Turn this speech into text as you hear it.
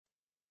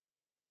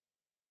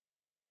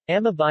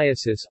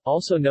Amoebiasis,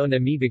 also known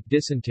amoebic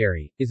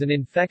dysentery, is an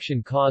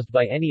infection caused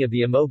by any of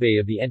the amoebae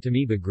of the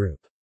entamoeba group.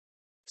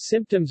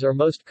 Symptoms are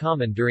most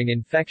common during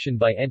infection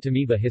by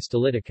entamoeba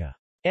histolytica.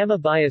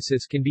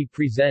 Amoebiasis can be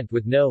present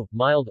with no,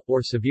 mild,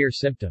 or severe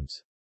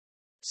symptoms.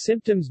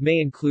 Symptoms may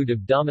include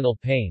abdominal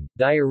pain,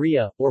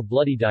 diarrhea, or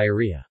bloody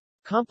diarrhea.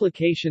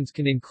 Complications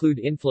can include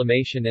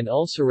inflammation and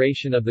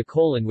ulceration of the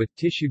colon with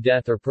tissue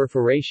death or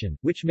perforation,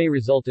 which may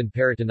result in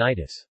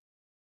peritonitis.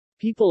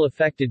 People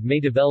affected may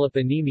develop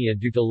anemia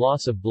due to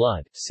loss of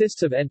blood.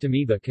 Cysts of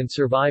entamoeba can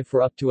survive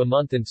for up to a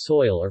month in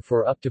soil or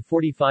for up to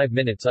 45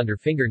 minutes under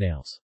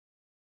fingernails.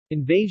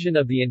 Invasion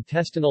of the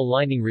intestinal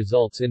lining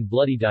results in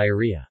bloody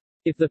diarrhea.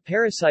 If the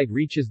parasite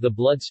reaches the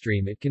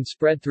bloodstream, it can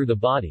spread through the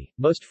body,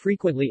 most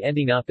frequently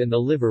ending up in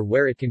the liver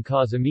where it can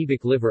cause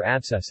amoebic liver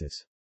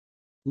abscesses.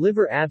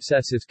 Liver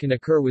abscesses can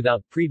occur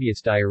without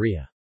previous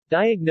diarrhea.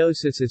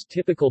 Diagnosis is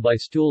typical by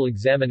stool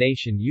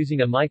examination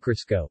using a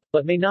microscope,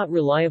 but may not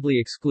reliably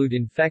exclude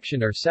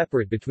infection or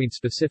separate between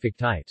specific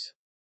types.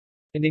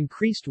 An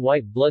increased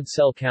white blood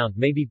cell count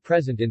may be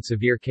present in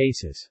severe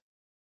cases.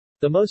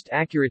 The most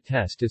accurate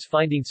test is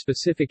finding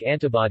specific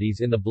antibodies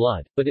in the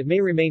blood, but it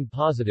may remain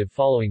positive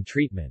following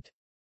treatment.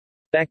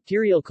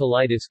 Bacterial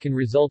colitis can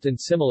result in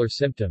similar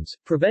symptoms.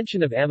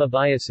 Prevention of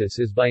amoebiasis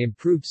is by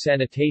improved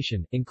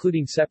sanitation,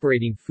 including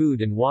separating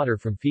food and water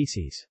from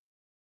feces.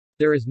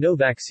 There is no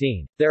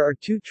vaccine. There are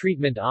two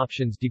treatment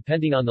options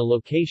depending on the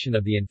location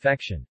of the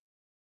infection.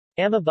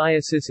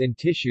 Amoebiasis in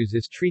tissues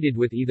is treated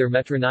with either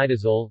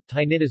metronidazole,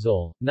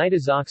 tinidazole,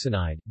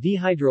 nitazoxanide,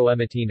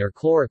 dihydroemetine or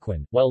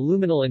chloroquine, while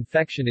luminal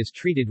infection is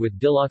treated with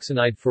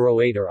diloxanide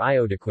furoate or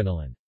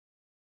iodoquinoline.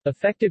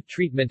 Effective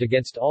treatment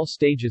against all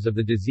stages of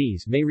the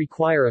disease may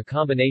require a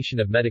combination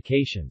of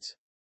medications.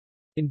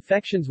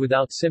 Infections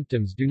without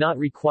symptoms do not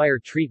require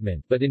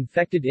treatment, but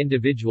infected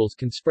individuals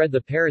can spread the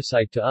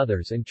parasite to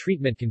others and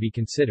treatment can be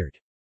considered.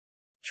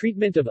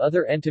 Treatment of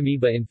other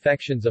entamoeba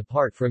infections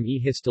apart from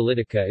E.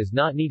 histolytica is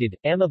not needed.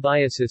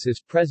 Amoebiasis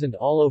is present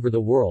all over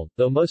the world,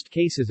 though most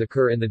cases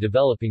occur in the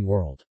developing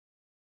world.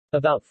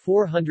 About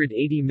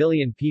 480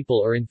 million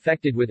people are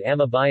infected with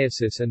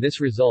amoebiasis, and this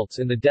results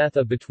in the death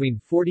of between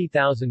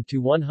 40,000 to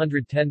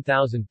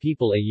 110,000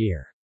 people a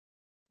year.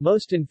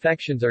 Most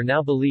infections are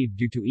now believed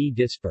due to E.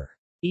 dispar.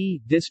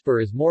 E. dispar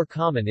is more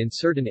common in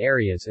certain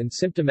areas and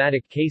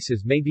symptomatic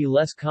cases may be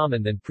less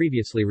common than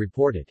previously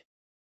reported.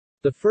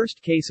 The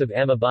first case of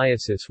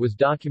amoebiasis was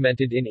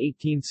documented in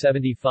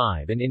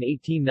 1875 and in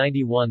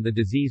 1891 the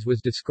disease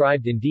was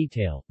described in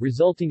detail,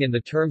 resulting in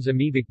the terms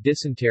amoebic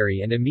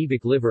dysentery and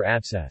amoebic liver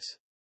abscess.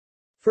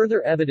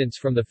 Further evidence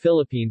from the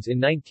Philippines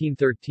in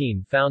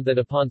 1913 found that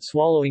upon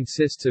swallowing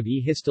cysts of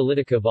E.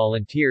 histolytica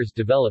volunteers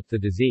developed the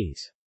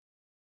disease.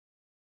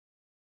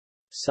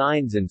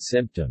 Signs and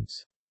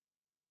symptoms.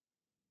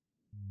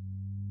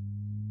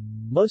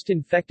 Most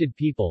infected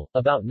people,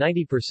 about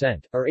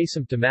 90%, are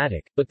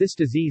asymptomatic, but this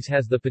disease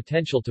has the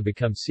potential to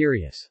become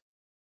serious.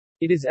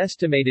 It is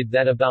estimated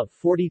that about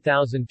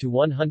 40,000 to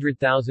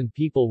 100,000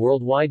 people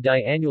worldwide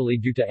die annually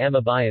due to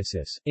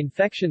amoebiasis.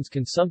 Infections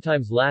can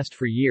sometimes last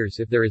for years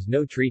if there is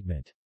no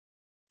treatment.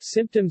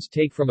 Symptoms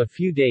take from a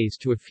few days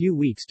to a few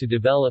weeks to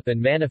develop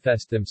and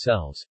manifest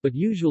themselves, but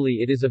usually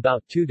it is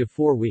about 2 to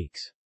 4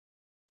 weeks.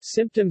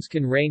 Symptoms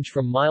can range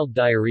from mild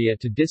diarrhea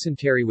to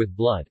dysentery with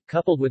blood,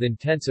 coupled with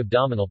intense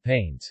abdominal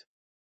pains.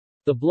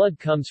 The blood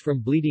comes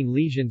from bleeding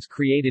lesions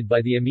created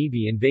by the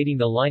amoebae invading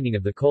the lining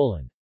of the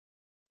colon.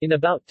 In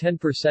about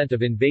 10%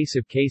 of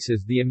invasive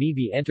cases the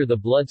amoebae enter the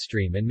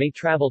bloodstream and may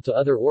travel to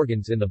other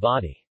organs in the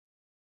body.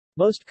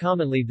 Most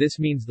commonly this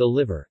means the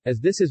liver, as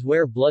this is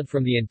where blood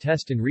from the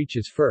intestine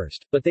reaches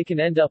first, but they can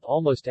end up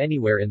almost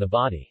anywhere in the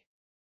body.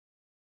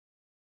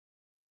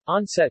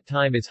 Onset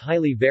time is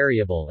highly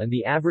variable and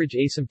the average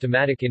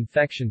asymptomatic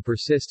infection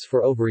persists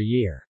for over a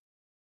year.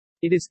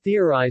 It is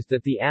theorized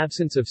that the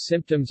absence of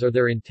symptoms or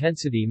their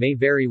intensity may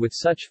vary with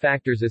such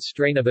factors as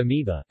strain of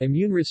amoeba,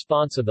 immune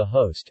response of the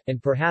host,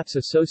 and perhaps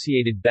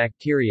associated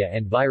bacteria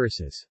and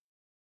viruses.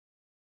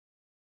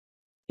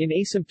 In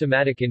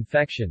asymptomatic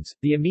infections,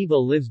 the amoeba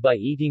lives by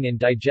eating and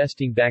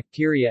digesting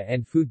bacteria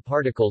and food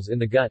particles in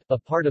the gut, a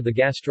part of the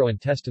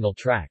gastrointestinal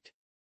tract.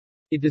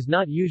 It does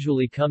not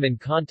usually come in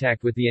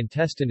contact with the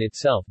intestine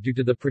itself due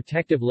to the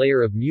protective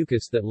layer of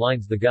mucus that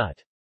lines the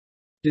gut.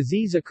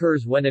 Disease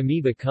occurs when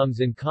amoeba comes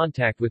in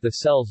contact with the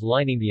cells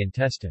lining the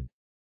intestine.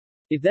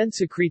 It then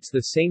secretes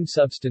the same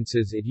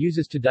substances it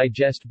uses to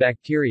digest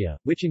bacteria,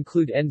 which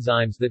include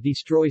enzymes that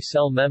destroy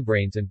cell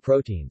membranes and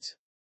proteins.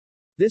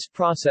 This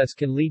process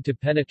can lead to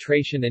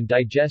penetration and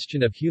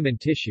digestion of human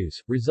tissues,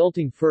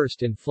 resulting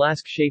first in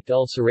flask-shaped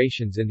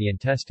ulcerations in the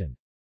intestine.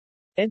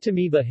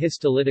 Entamoeba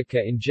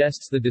histolytica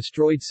ingests the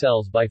destroyed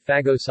cells by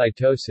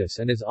phagocytosis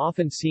and is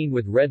often seen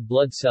with red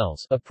blood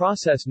cells, a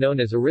process known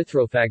as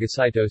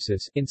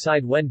erythrophagocytosis,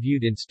 inside when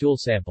viewed in stool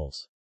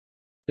samples.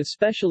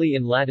 Especially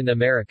in Latin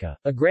America,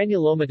 a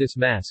granulomatous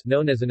mass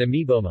known as an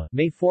amoeboma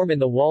may form in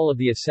the wall of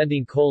the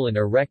ascending colon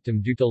or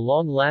rectum due to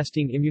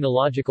long-lasting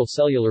immunological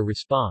cellular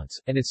response,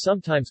 and is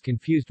sometimes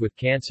confused with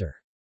cancer.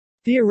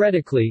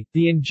 Theoretically,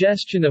 the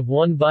ingestion of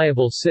one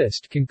viable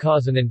cyst can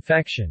cause an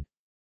infection.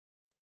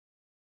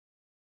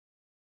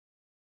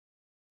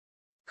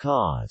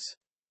 Cause.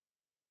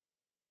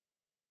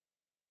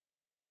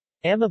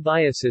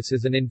 Amoebiasis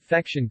is an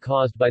infection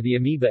caused by the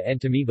amoeba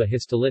Entamoeba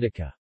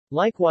histolytica.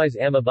 Likewise,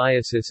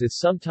 amoebiasis is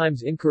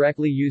sometimes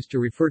incorrectly used to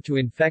refer to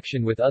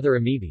infection with other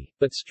amoebae,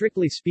 but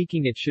strictly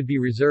speaking it should be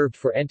reserved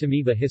for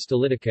Entamoeba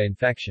histolytica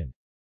infection.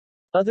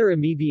 Other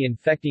amoebae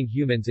infecting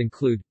humans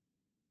include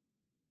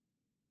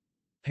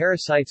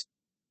parasites,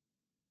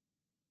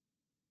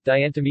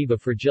 Dientomoeba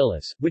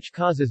fragilis, which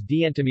causes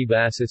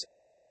dientomoebiasis,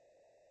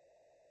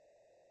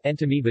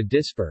 Entamoeba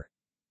disper,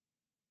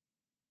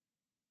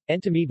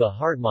 Entamoeba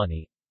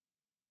hartmanni,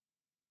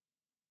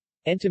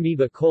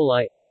 Entamoeba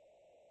coli,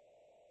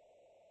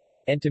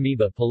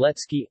 Entamoeba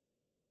Pilecki,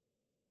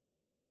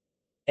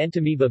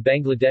 Entamoeba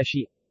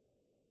bangladeshi,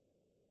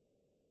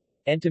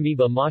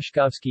 Entamoeba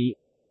moshkovsky,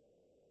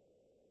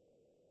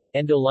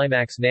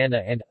 Endolimax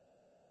nana and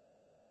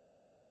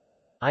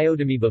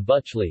Iodamoeba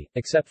buchley.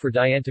 Except for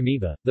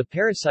Dientomoeba, the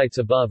parasites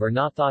above are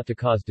not thought to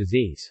cause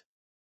disease.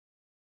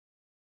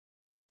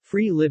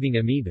 Free-living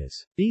amoebas.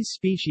 These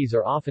species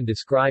are often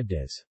described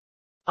as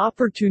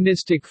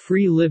opportunistic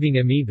free-living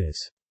amoebas,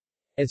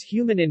 as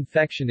human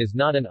infection is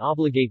not an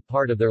obligate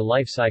part of their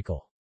life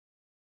cycle.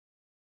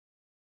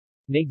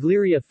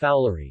 Naegleria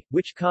fowleri,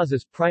 which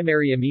causes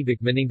primary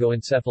amoebic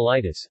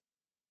meningoencephalitis.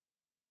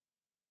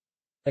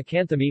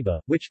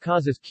 Acanthamoeba, which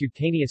causes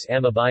cutaneous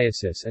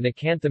amoebiasis and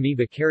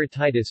Acanthamoeba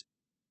keratitis.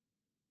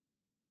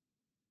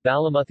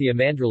 Balamuthia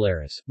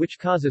mandrillaris, which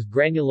causes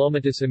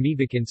granulomatous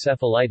amoebic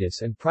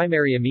encephalitis and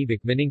primary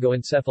amoebic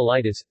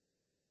meningoencephalitis.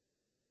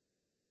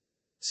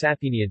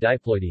 Sapenia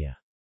diploidea.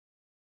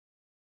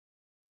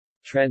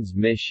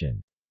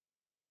 Transmission.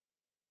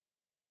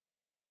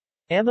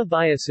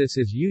 Amoebiasis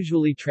is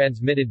usually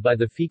transmitted by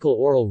the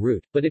fecal-oral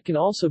route, but it can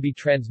also be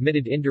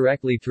transmitted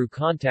indirectly through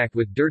contact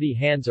with dirty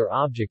hands or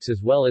objects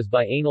as well as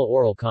by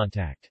anal-oral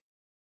contact.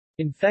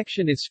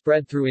 Infection is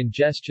spread through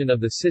ingestion of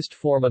the cyst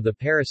form of the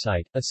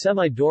parasite, a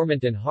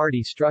semi-dormant and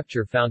hardy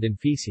structure found in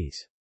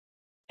feces.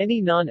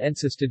 Any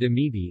non-encysted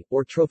amoebae,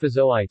 or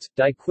trophozoites,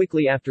 die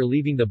quickly after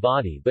leaving the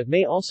body but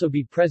may also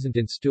be present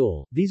in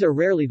stool. These are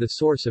rarely the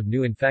source of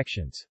new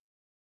infections.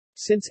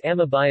 Since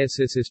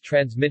amoebiasis is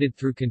transmitted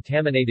through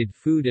contaminated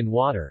food and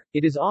water,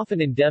 it is often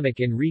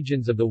endemic in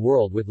regions of the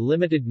world with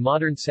limited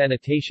modern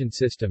sanitation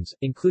systems,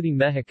 including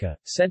Mexico,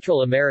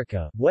 Central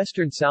America,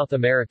 Western South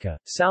America,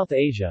 South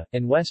Asia,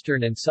 and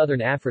Western and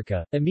Southern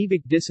Africa.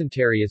 Amoebic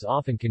dysentery is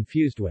often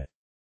confused with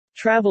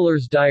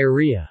traveler's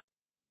diarrhea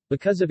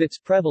because of its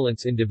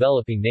prevalence in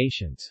developing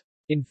nations.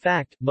 In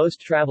fact,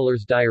 most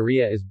traveler's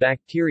diarrhea is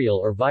bacterial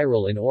or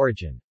viral in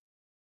origin.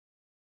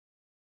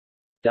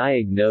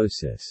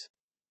 Diagnosis.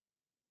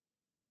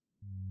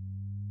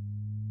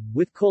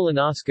 With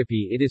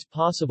colonoscopy it is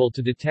possible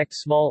to detect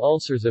small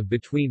ulcers of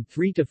between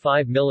 3 to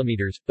 5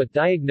 mm, but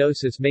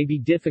diagnosis may be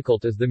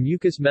difficult as the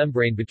mucous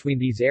membrane between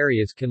these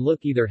areas can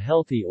look either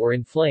healthy or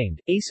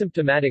inflamed.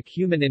 Asymptomatic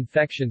human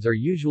infections are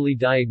usually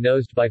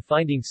diagnosed by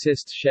finding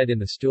cysts shed in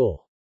the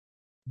stool.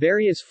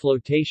 Various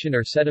flotation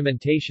or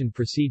sedimentation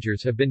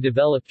procedures have been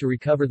developed to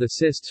recover the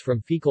cysts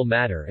from fecal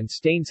matter, and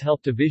stains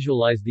help to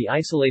visualize the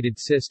isolated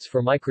cysts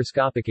for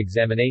microscopic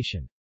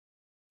examination.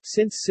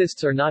 Since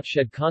cysts are not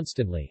shed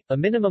constantly, a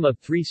minimum of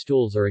 3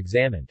 stools are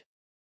examined.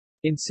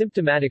 In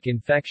symptomatic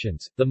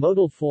infections, the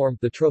motile form,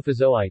 the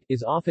trophozoite,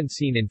 is often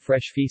seen in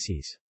fresh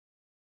feces.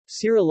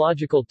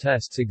 Serological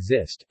tests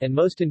exist, and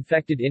most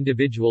infected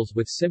individuals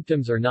with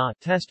symptoms or not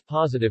test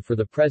positive for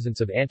the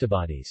presence of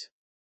antibodies.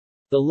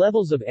 The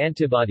levels of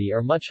antibody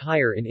are much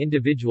higher in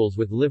individuals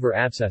with liver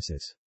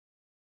abscesses.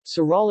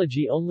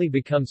 Serology only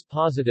becomes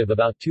positive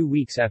about 2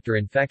 weeks after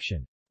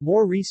infection.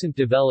 More recent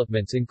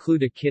developments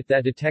include a kit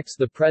that detects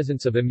the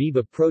presence of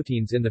amoeba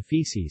proteins in the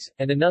feces,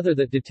 and another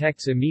that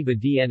detects amoeba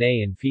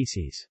DNA in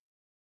feces.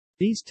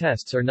 These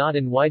tests are not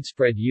in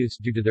widespread use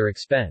due to their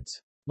expense.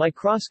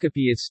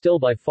 Microscopy is still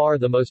by far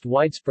the most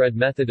widespread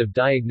method of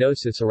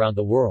diagnosis around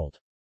the world.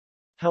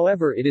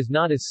 However, it is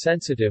not as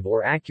sensitive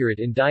or accurate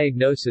in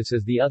diagnosis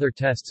as the other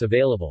tests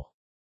available.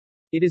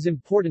 It is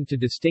important to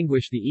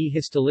distinguish the E.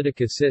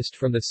 histolytica cyst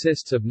from the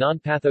cysts of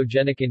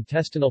non-pathogenic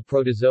intestinal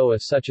protozoa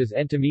such as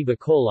Entamoeba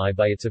coli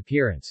by its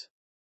appearance.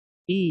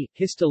 E.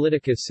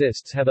 histolytica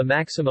cysts have a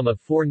maximum of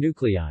 4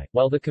 nuclei,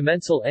 while the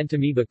commensal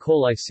Entamoeba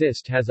coli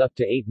cyst has up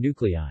to 8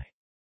 nuclei.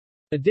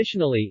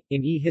 Additionally,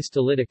 in E.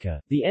 histolytica,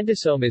 the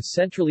endosome is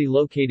centrally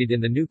located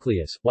in the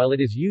nucleus, while it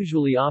is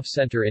usually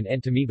off-center in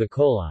Entamoeba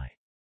coli.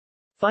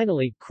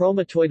 Finally,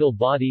 chromatoidal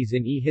bodies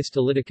in E.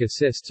 histolytica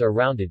cysts are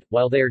rounded,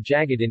 while they are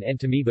jagged in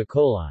Entamoeba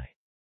coli.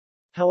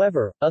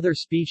 However, other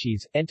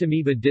species,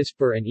 Entamoeba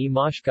disper and E.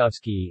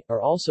 moshkovskii,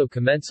 are also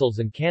commensals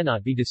and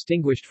cannot be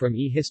distinguished from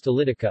E.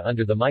 histolytica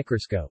under the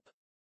microscope.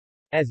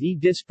 As E.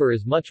 disper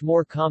is much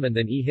more common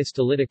than E.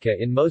 histolytica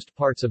in most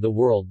parts of the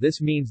world,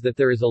 this means that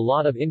there is a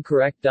lot of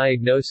incorrect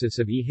diagnosis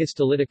of E.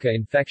 histolytica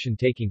infection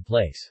taking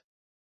place.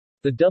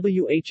 The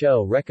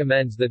WHO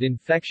recommends that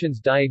infections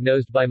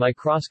diagnosed by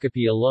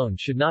microscopy alone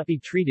should not be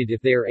treated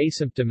if they are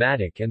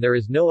asymptomatic and there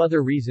is no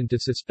other reason to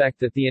suspect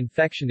that the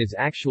infection is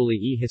actually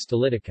E.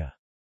 histolytica.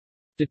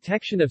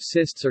 Detection of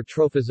cysts or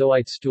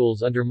trophozoite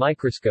stools under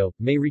microscope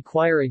may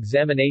require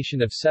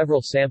examination of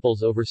several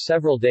samples over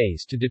several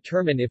days to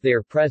determine if they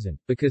are present,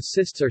 because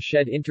cysts are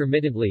shed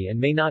intermittently and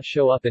may not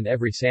show up in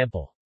every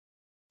sample.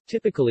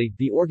 Typically,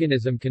 the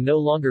organism can no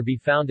longer be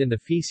found in the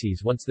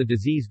feces once the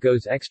disease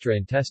goes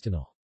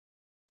extra-intestinal.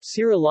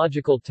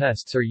 Serological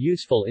tests are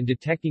useful in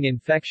detecting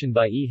infection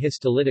by E.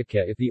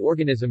 histolytica if the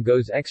organism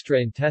goes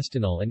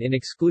extra-intestinal and in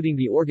excluding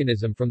the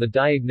organism from the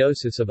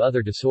diagnosis of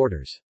other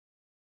disorders.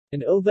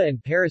 An ova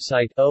and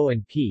parasite O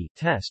and P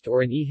test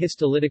or an E.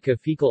 histolytica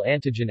fecal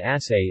antigen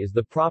assay is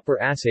the proper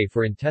assay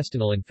for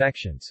intestinal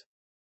infections.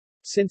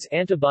 Since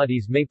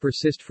antibodies may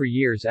persist for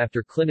years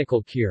after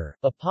clinical cure,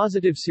 a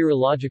positive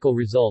serological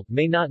result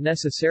may not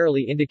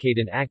necessarily indicate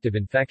an active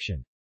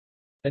infection.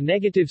 A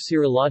negative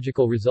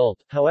serological result,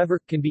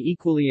 however, can be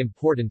equally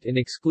important in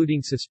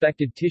excluding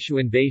suspected tissue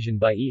invasion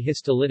by E.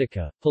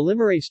 histolytica.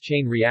 Polymerase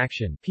chain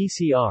reaction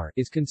 (PCR)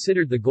 is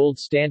considered the gold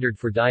standard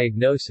for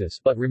diagnosis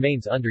but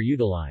remains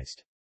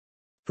underutilized.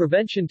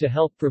 Prevention: to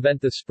help prevent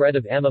the spread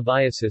of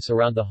amoebiasis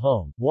around the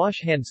home,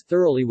 wash hands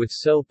thoroughly with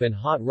soap and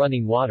hot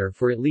running water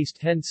for at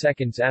least 10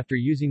 seconds after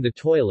using the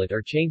toilet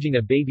or changing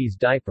a baby's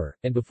diaper,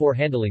 and before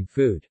handling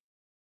food.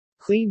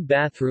 Clean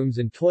bathrooms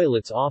and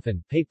toilets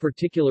often. Pay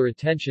particular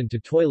attention to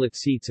toilet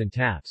seats and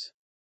taps.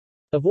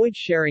 Avoid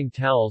sharing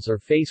towels or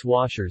face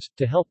washers.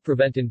 To help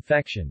prevent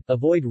infection,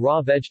 avoid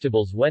raw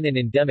vegetables when in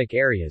endemic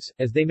areas,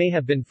 as they may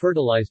have been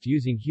fertilized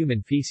using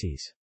human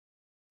feces.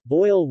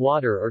 Boil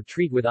water or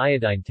treat with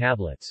iodine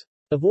tablets.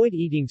 Avoid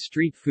eating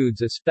street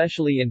foods,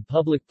 especially in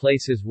public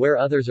places where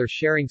others are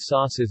sharing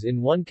sauces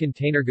in one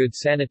container. Good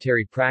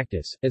sanitary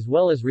practice, as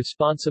well as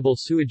responsible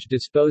sewage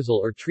disposal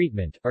or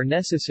treatment, are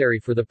necessary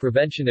for the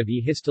prevention of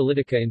E.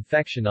 histolytica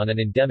infection on an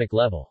endemic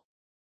level.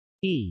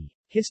 E.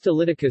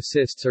 histolytica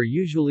cysts are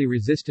usually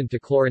resistant to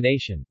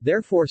chlorination,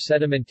 therefore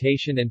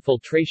sedimentation and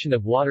filtration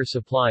of water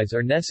supplies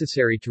are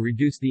necessary to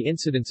reduce the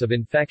incidence of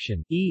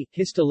infection. E.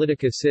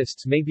 histolytica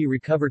cysts may be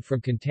recovered from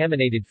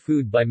contaminated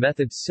food by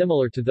methods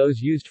similar to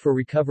those used for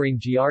recovering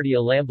Giardia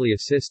lamblia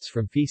cysts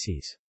from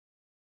feces.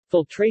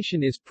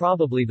 Filtration is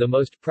probably the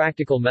most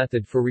practical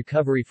method for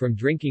recovery from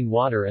drinking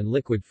water and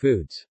liquid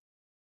foods.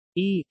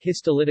 E.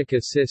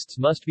 histolytica cysts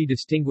must be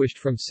distinguished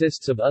from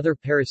cysts of other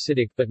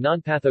parasitic but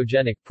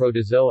non-pathogenic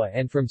protozoa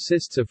and from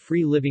cysts of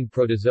free-living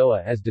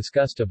protozoa as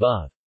discussed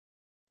above.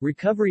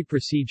 Recovery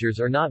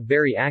procedures are not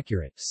very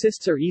accurate.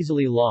 Cysts are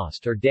easily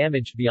lost or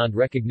damaged beyond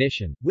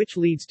recognition, which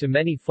leads to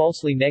many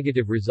falsely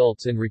negative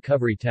results in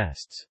recovery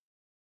tests.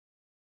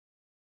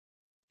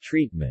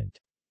 Treatment.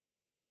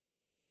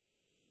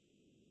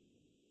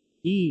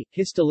 E.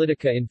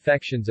 histolytica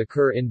infections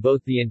occur in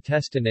both the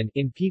intestine and,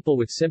 in people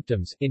with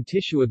symptoms, in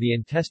tissue of the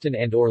intestine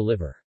and/or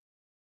liver.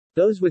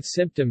 Those with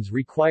symptoms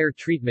require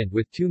treatment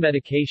with 2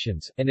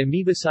 medications, an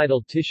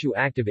amoebicidal tissue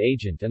active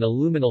agent and a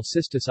luminal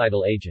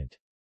cysticidal agent.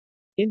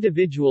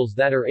 Individuals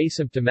that are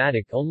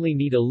asymptomatic only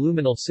need a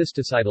luminal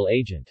cysticidal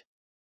agent.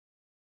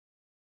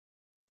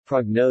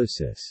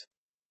 Prognosis.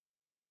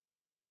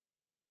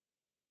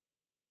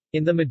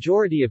 In the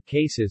majority of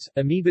cases,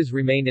 amoebas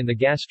remain in the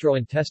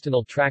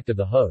gastrointestinal tract of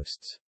the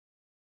hosts.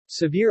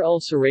 Severe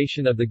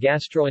ulceration of the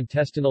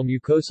gastrointestinal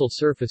mucosal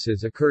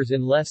surfaces occurs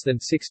in less than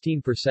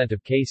 16%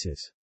 of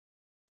cases.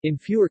 In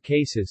fewer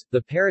cases,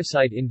 the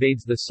parasite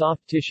invades the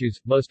soft tissues,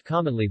 most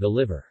commonly the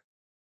liver.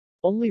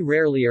 Only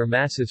rarely are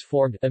masses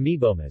formed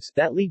amoebomas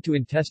that lead to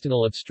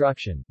intestinal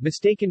obstruction,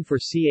 mistaken for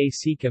ca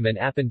cecum and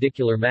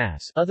appendicular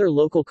mass. Other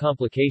local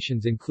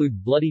complications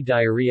include bloody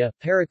diarrhea,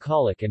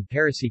 paracolic and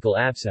paracecal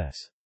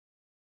abscess.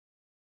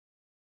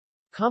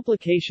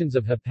 Complications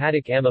of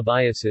hepatic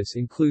amoebiasis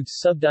include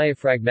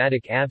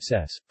subdiaphragmatic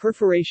abscess,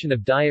 perforation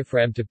of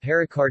diaphragm to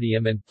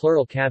pericardium and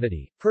pleural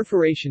cavity,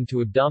 perforation to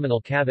abdominal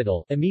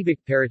cavital, amoebic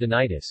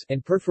peritonitis,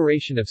 and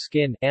perforation of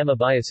skin,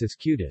 amoebiasis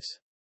cutis.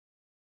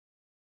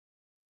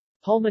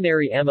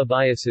 Pulmonary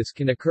amoebiasis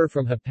can occur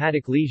from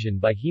hepatic lesion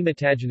by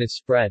hematogenous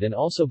spread and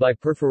also by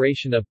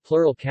perforation of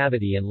pleural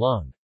cavity and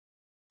lung.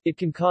 It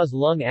can cause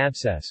lung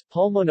abscess,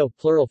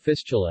 pulmono-pleural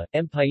fistula,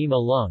 empyema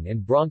lung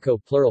and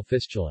broncho-pleural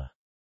fistula.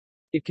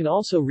 It can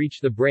also reach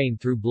the brain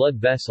through blood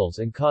vessels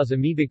and cause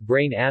amoebic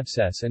brain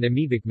abscess and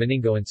amoebic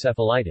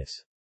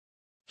meningoencephalitis.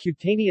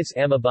 Cutaneous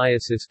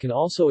amoebiasis can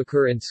also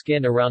occur in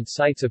skin around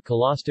sites of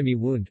colostomy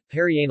wound,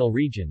 perianal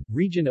region,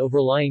 region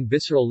overlying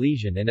visceral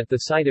lesion and at the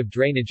site of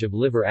drainage of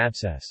liver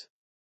abscess.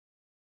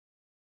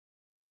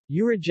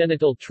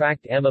 Urogenital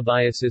tract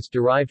amoebiasis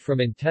derived from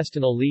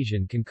intestinal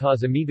lesion can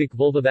cause amoebic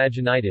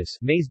vulvovaginitis,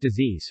 May's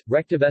disease,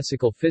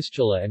 rectovesical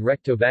fistula and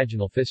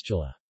rectovaginal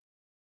fistula.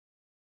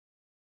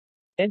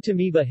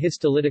 Entamoeba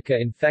histolytica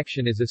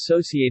infection is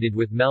associated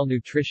with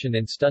malnutrition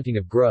and stunting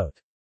of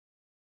growth.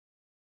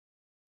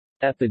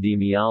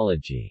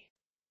 Epidemiology.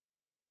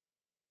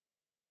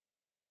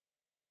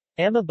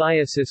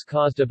 Amoebiasis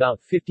caused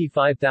about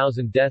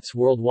 55,000 deaths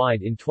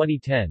worldwide in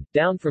 2010,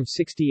 down from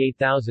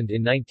 68,000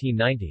 in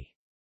 1990.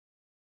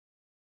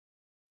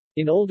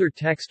 In older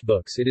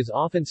textbooks it is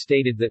often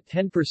stated that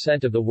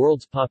 10% of the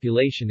world's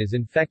population is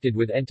infected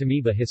with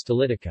Entamoeba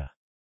histolytica.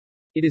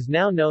 It is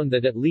now known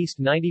that at least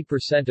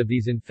 90% of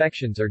these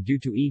infections are due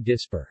to E.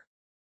 dispar.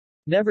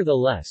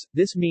 Nevertheless,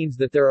 this means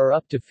that there are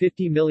up to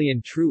 50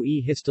 million true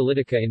E.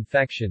 histolytica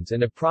infections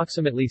and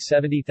approximately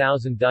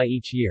 70,000 die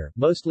each year,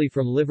 mostly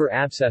from liver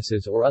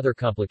abscesses or other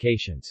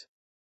complications.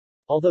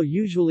 Although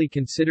usually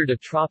considered a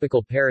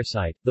tropical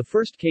parasite, the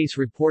first case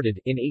reported,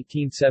 in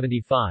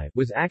 1875,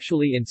 was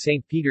actually in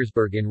St.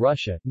 Petersburg in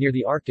Russia, near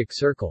the Arctic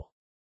Circle.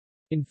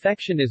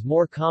 Infection is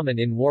more common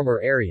in warmer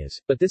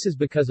areas, but this is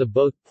because of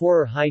both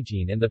poorer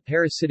hygiene and the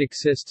parasitic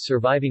cysts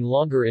surviving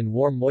longer in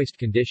warm moist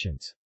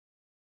conditions.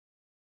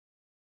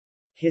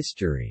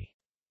 History.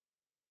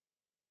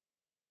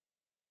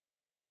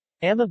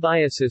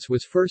 Amoebiasis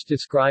was first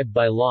described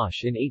by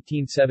Losch in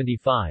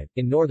 1875,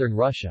 in northern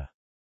Russia.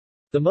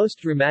 The most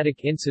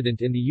dramatic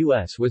incident in the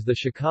U.S. was the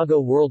Chicago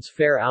World's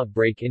Fair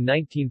outbreak in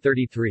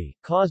 1933,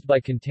 caused by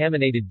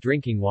contaminated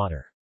drinking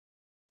water.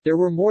 There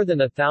were more than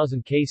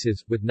 1,000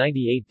 cases, with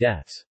 98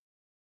 deaths.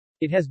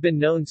 It has been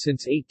known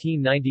since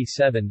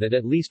 1897 that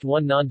at least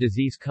one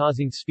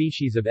non-disease-causing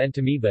species of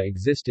entamoeba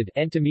existed,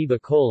 Entamoeba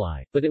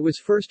coli, but it was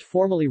first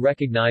formally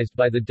recognized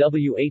by the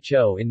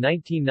WHO in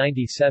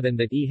 1997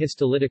 that E.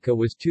 histolytica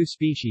was two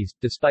species,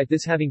 despite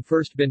this having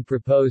first been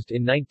proposed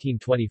in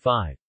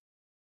 1925.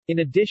 In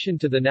addition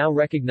to the now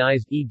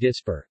recognized E.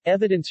 dispar,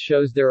 evidence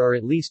shows there are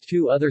at least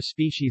two other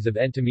species of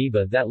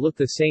Entamoeba that look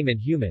the same in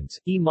humans,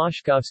 E.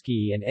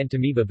 moshkovskii and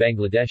Entamoeba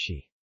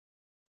bangladeshi.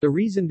 The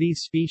reason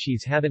these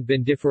species haven't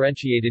been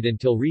differentiated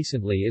until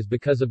recently is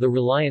because of the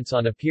reliance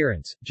on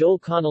appearance. Joel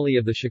Connolly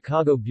of the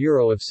Chicago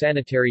Bureau of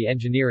Sanitary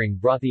Engineering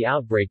brought the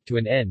outbreak to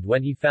an end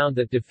when he found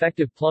that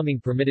defective plumbing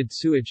permitted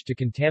sewage to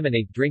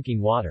contaminate drinking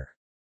water.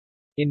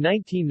 In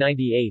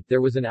 1998 there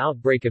was an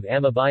outbreak of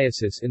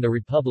amoebiasis in the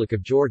Republic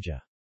of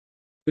Georgia.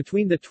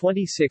 Between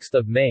 26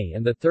 May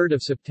and 3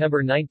 September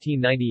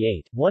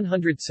 1998,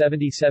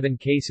 177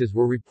 cases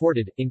were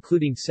reported,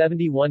 including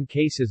 71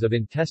 cases of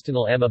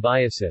intestinal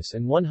amoebiasis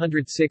and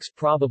 106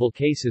 probable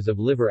cases of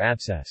liver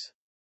abscess.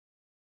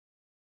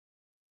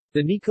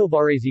 The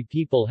Nicobarese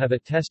people have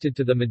attested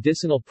to the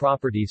medicinal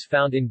properties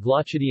found in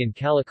Glochidium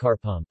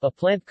calicarpum, a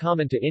plant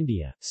common to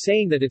India,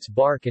 saying that its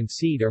bark and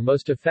seed are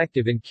most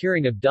effective in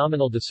curing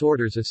abdominal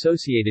disorders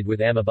associated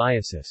with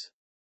amoebiasis.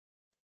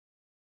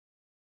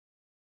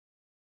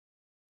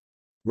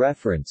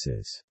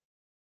 References.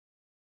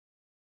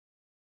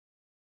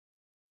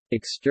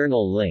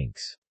 External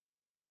links.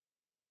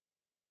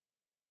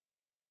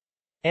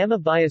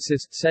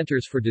 Amoebiasis –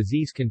 Centers for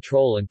Disease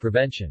Control and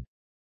Prevention.